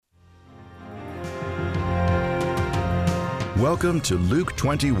Welcome to Luke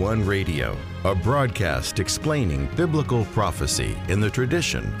 21 Radio, a broadcast explaining biblical prophecy in the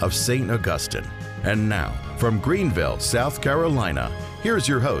tradition of St. Augustine. And now, from Greenville, South Carolina, here's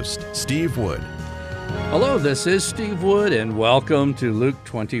your host, Steve Wood. Hello, this is Steve Wood, and welcome to Luke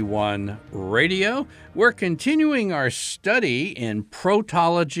 21 Radio. We're continuing our study in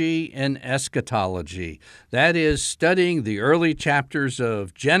protology and eschatology. That is, studying the early chapters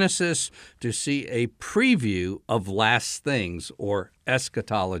of Genesis to see a preview of last things, or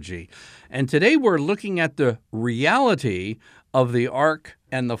eschatology. And today we're looking at the reality of the ark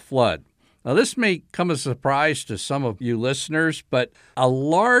and the flood. Now, this may come as a surprise to some of you listeners, but a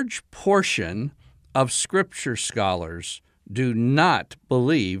large portion of Scripture scholars do not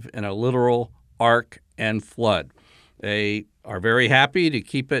believe in a literal ark and flood. They are very happy to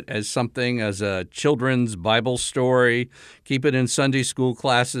keep it as something as a children's Bible story, keep it in Sunday school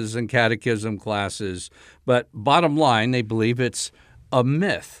classes and catechism classes, but bottom line, they believe it's a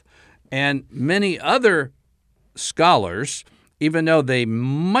myth. And many other scholars, even though they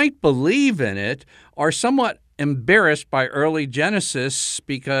might believe in it, are somewhat embarrassed by early Genesis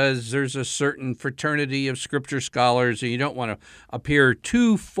because there's a certain fraternity of Scripture scholars, and you don't want to appear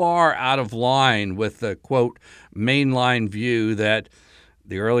too far out of line with the, quote, mainline view that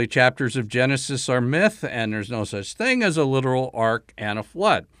the early chapters of Genesis are myth and there's no such thing as a literal ark and a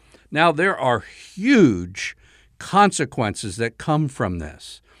flood. Now, there are huge consequences that come from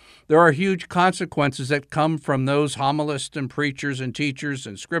this. There are huge consequences that come from those homilists and preachers and teachers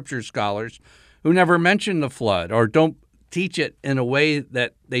and Scripture scholars who never mention the flood or don't teach it in a way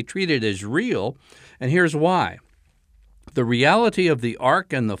that they treat it as real. And here's why. The reality of the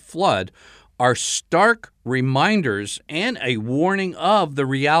ark and the flood are stark reminders and a warning of the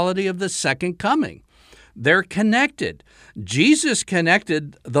reality of the second coming. They're connected. Jesus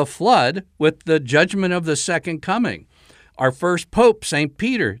connected the flood with the judgment of the second coming. Our first pope, St.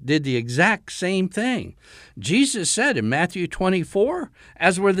 Peter, did the exact same thing. Jesus said in Matthew 24,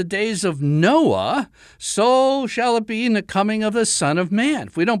 "As were the days of Noah, so shall it be in the coming of the Son of Man."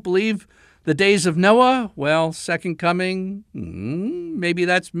 If we don't believe the days of Noah, well, second coming, maybe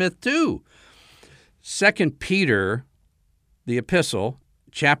that's myth too. 2 Peter, the epistle,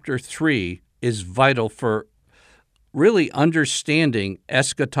 chapter 3, is vital for really understanding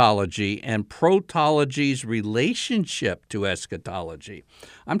eschatology and protology's relationship to eschatology.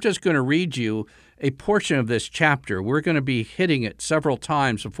 I'm just going to read you a portion of this chapter. We're going to be hitting it several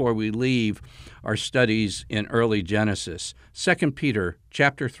times before we leave our studies in early Genesis. 2 Peter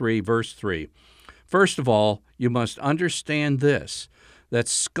chapter 3, verse 3. First of all, you must understand this, that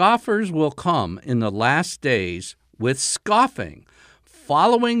scoffers will come in the last days with scoffing,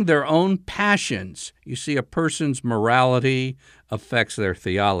 following their own passions. You see, a person's morality affects their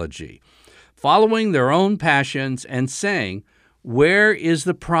theology. Following their own passions and saying, "Where is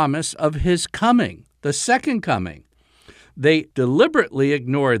the promise of his coming, the second coming?" They deliberately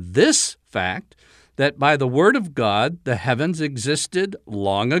ignore this fact that by the word of God, the heavens existed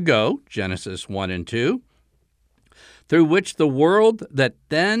long ago, Genesis 1 and 2, through which the world that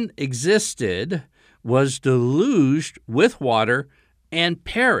then existed was deluged with water and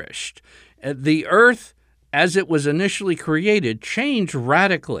perished. The earth, as it was initially created, changed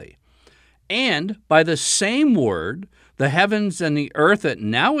radically. And by the same word, the heavens and the earth that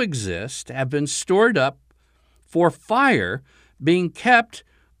now exist have been stored up for fire, being kept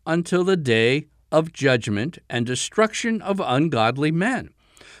until the day of judgment and destruction of ungodly men.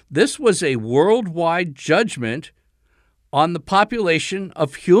 This was a worldwide judgment on the population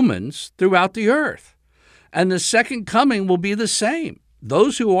of humans throughout the earth. And the second coming will be the same.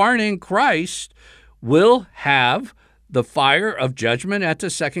 Those who aren't in Christ will have the fire of judgment at the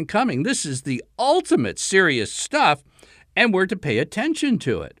second coming. This is the ultimate serious stuff, and we're to pay attention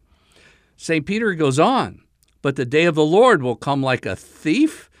to it. St. Peter goes on, "But the day of the Lord will come like a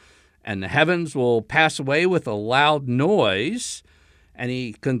thief, and the heavens will pass away with a loud noise." And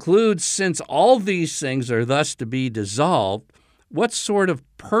he concludes, "Since all these things are thus to be dissolved, what sort of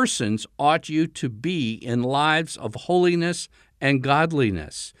persons ought you to be in lives of holiness and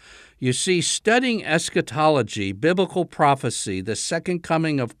godliness?" You see, studying eschatology, biblical prophecy, the second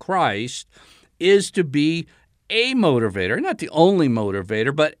coming of Christ, is to be a motivator, not the only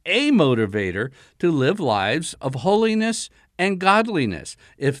motivator, but a motivator to live lives of holiness and godliness.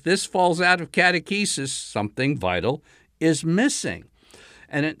 If this falls out of catechesis, something vital is missing.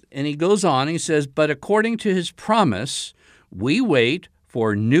 And he goes on, he says, "But according to his promise, we wait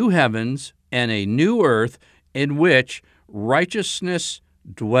for new heavens and a new earth in which righteousness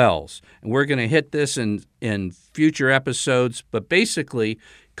dwells." And we're going to hit this in future episodes, but basically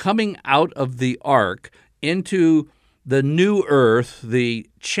coming out of the ark into the new earth, the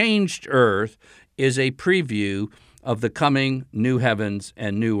changed earth, is a preview of the coming new heavens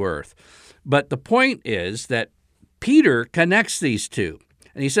and new earth. But the point is that Peter connects these two.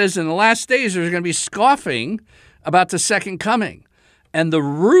 And he says in the last days there's going to be scoffing about the second coming. And the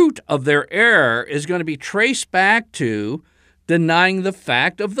root of their error is going to be traced back to denying the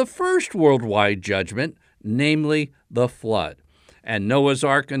fact of the first worldwide judgment, namely the flood. And Noah's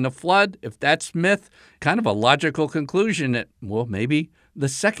Ark and the flood, if that's myth, kind of a logical conclusion that, well, maybe the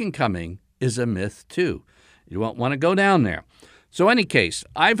second coming is a myth too. You won't want to go down there. So in any case,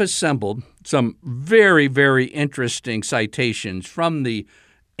 I've assembled some very, very interesting citations from the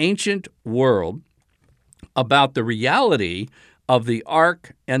ancient world about the reality of the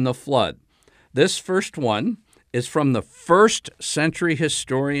ark and the flood. This first one is from the 1st century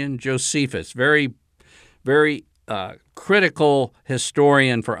historian Josephus, very critical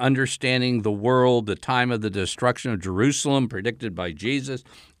historian for understanding the world, the time of the destruction of Jerusalem predicted by Jesus,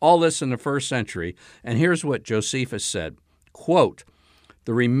 all this in the 1st century. And here's what Josephus said, quote,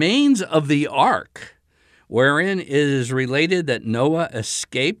 "The remains of the ark, wherein it is related that Noah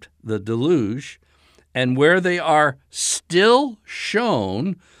escaped the deluge, and where they are still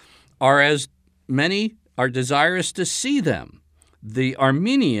shown, are as many are desirous to see them. The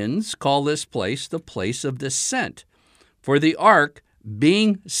Armenians call this place the place of descent. For the ark,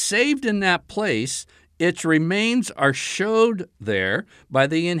 being saved in that place, its remains are showed there by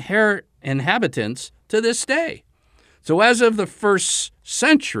the inhabitants to this day." So as of the 1st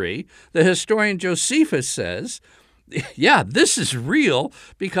century, the historian Josephus says, yeah, this is real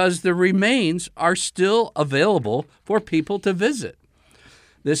because the remains are still available for people to visit.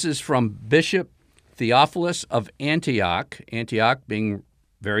 This is from Bishop Theophilus of Antioch being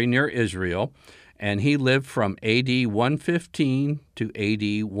very near Israel, and he lived from AD 115 to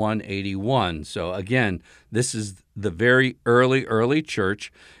AD 181. So again, this is the very early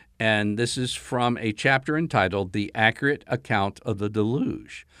church, and this is from a chapter entitled The Accurate Account of the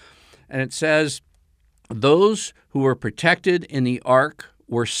Deluge. And it says, "Those who were protected in the ark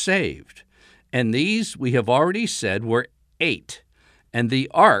were saved, and these, we have already said, were 8. And the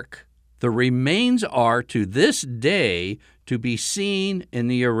ark, the remains are to this day to be seen in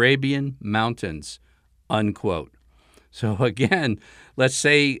the Arabian mountains," unquote. So again, let's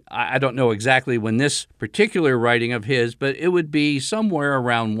say, I don't know exactly when this particular writing of his, but it would be somewhere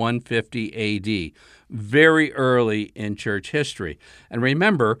around 150 AD, very early in church history. And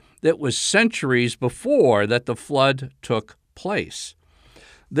remember, that was centuries before that the flood took place.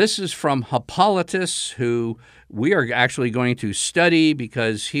 This is from Hippolytus, who we are actually going to study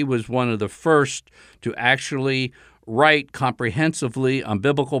because he was one of the first to actually write comprehensively on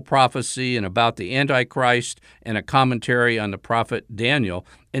biblical prophecy and about the Antichrist and a commentary on the prophet Daniel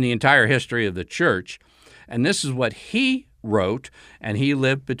in the entire history of the church. And this is what he wrote, and he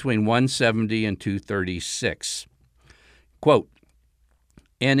lived between 170 and 236. Quote,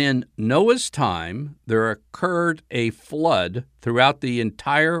 "And in Noah's time there occurred a flood throughout the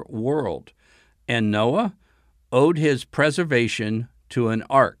entire world, and Noah owed his preservation to an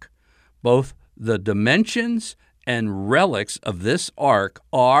ark. Both the dimensions and relics of this ark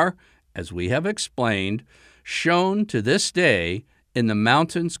are, as we have explained, shown to this day in the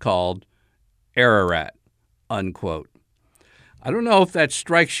mountains called Ararat," unquote. I don't know if that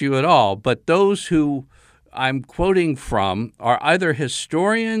strikes you at all, but those who I'm quoting from are either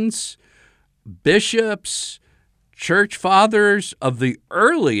historians, bishops, church fathers of the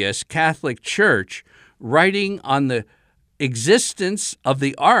earliest Catholic Church writing on the existence of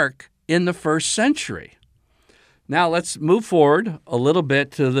the ark in the 1st century. Now let's move forward a little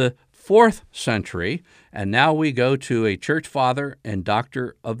bit to the 4th century, and now we go to a church father and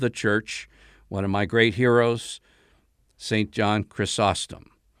doctor of the church, one of my great heroes, St. John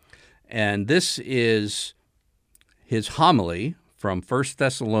Chrysostom. And this is his homily from 1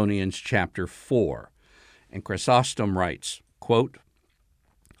 Thessalonians chapter 4. And Chrysostom writes, quote,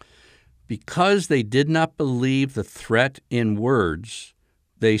 "Because they did not believe the threat in words,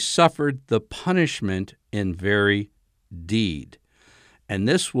 they suffered the punishment in very deed. And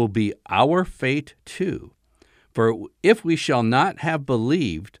this will be our fate too. For if we shall not have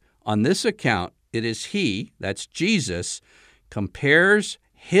believed, on this account it is he," that's Jesus, "compares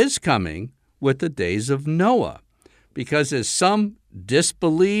his coming with the days of Noah. Because as some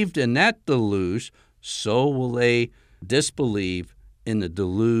disbelieved in that deluge, so will they disbelieve in the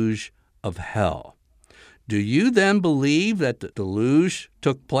deluge of hell. Do you then believe that the deluge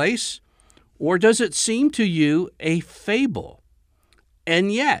took place? Or does it seem to you a fable?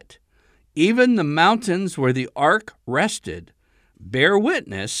 And yet, even the mountains where the ark rested bear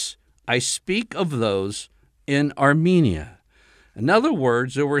witness. I speak of those in Armenia. In other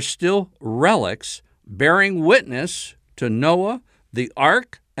words, there were still relics bearing witness to Noah, the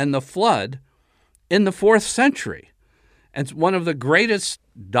ark, and the flood in the 4th century. And one of the greatest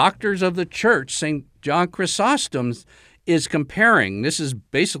doctors of the church, St. John Chrysostom, is comparing, this is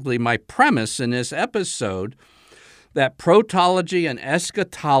basically my premise in this episode, that protology and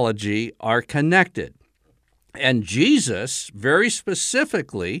eschatology are connected. And Jesus, very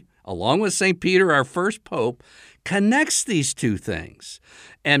specifically, along with St. Peter, our first pope, connects these two things.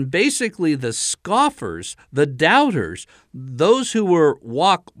 And basically the scoffers, the doubters, those who will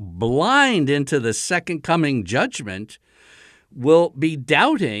walk blind into the second coming judgment will be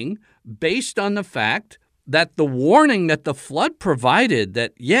doubting based on the fact that the warning that the flood provided,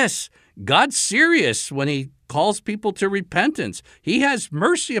 that yes, God's serious when he calls people to repentance. He has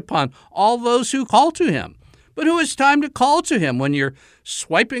mercy upon all those who call to him. But who has time to call to him when you're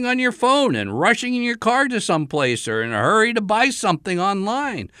swiping on your phone and rushing in your car to someplace or in a hurry to buy something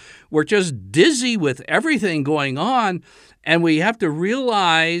online? We're just dizzy with everything going on, and we have to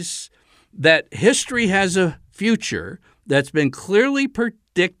realize that history has a future that's been clearly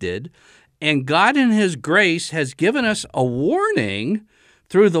predicted, and God in his grace has given us a warning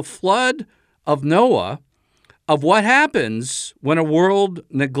through the flood of Noah of what happens when a world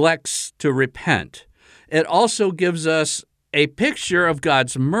neglects to repent. It also gives us a picture of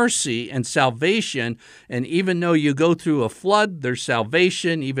God's mercy and salvation, and even though you go through a flood, there's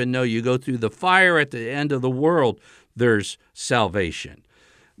salvation. Even though you go through the fire at the end of the world, there's salvation.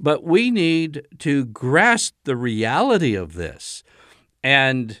 But we need to grasp the reality of this.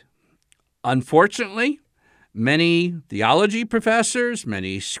 And unfortunately, many theology professors,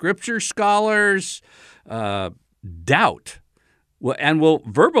 many scripture scholars doubt and will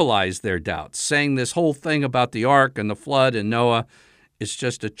verbalize their doubts, saying this whole thing about the ark and the flood and Noah is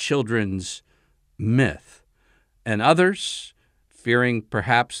just a children's myth. And others, fearing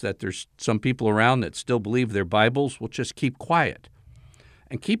perhaps that there's some people around that still believe their Bibles, will just keep quiet.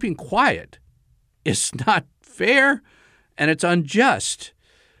 And keeping quiet is not fair, and it's unjust,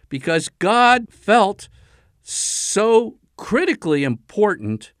 because God felt so critically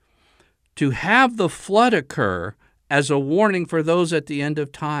important to have the flood occur as a warning for those at the end of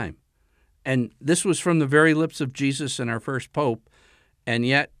time. And this was from the very lips of Jesus and our first pope, and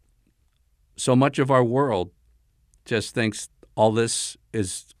yet so much of our world just thinks all this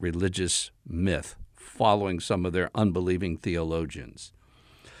is religious myth, following some of their unbelieving theologians.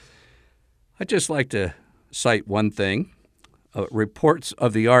 I'd just like to cite one thing, reports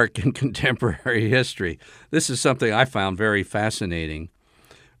of the ark in contemporary history. This is something I found very fascinating.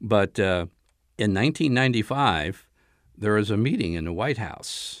 But in 1995, there was a meeting in the White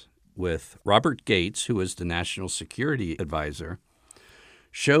House with Robert Gates, who was the National Security Advisor,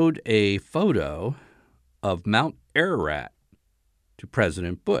 showed a photo of Mount Ararat to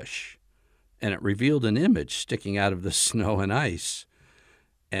President Bush, and it revealed an image sticking out of the snow and ice.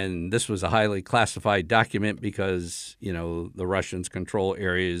 And this was a highly classified document because, the Russians control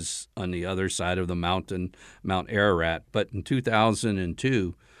areas on the other side of the mountain, Mount Ararat. But in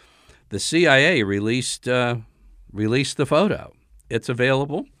 2002, the CIA released the photo. It's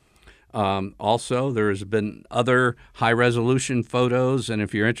available. Also, there's been other high-resolution photos, and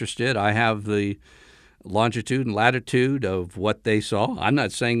if you're interested, I have the longitude and latitude of what they saw. I'm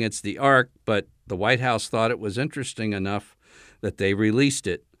not saying it's the ark, but the White House thought it was interesting enough that they released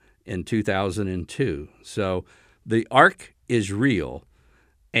it in 2002. So the ark is real,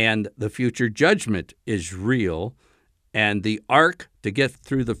 and the future judgment is real, and the ark to get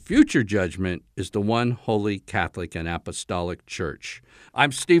through the future judgment is the one holy Catholic and Apostolic Church.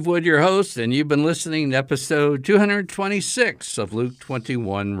 I'm Steve Wood, your host, and you've been listening to episode 226 of Luke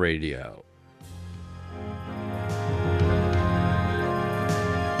 21 Radio.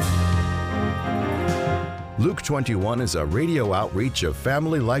 Luke 21 is a radio outreach of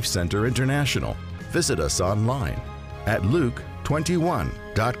Family Life Center International. Visit us online at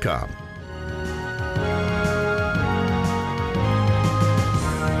luke21.com.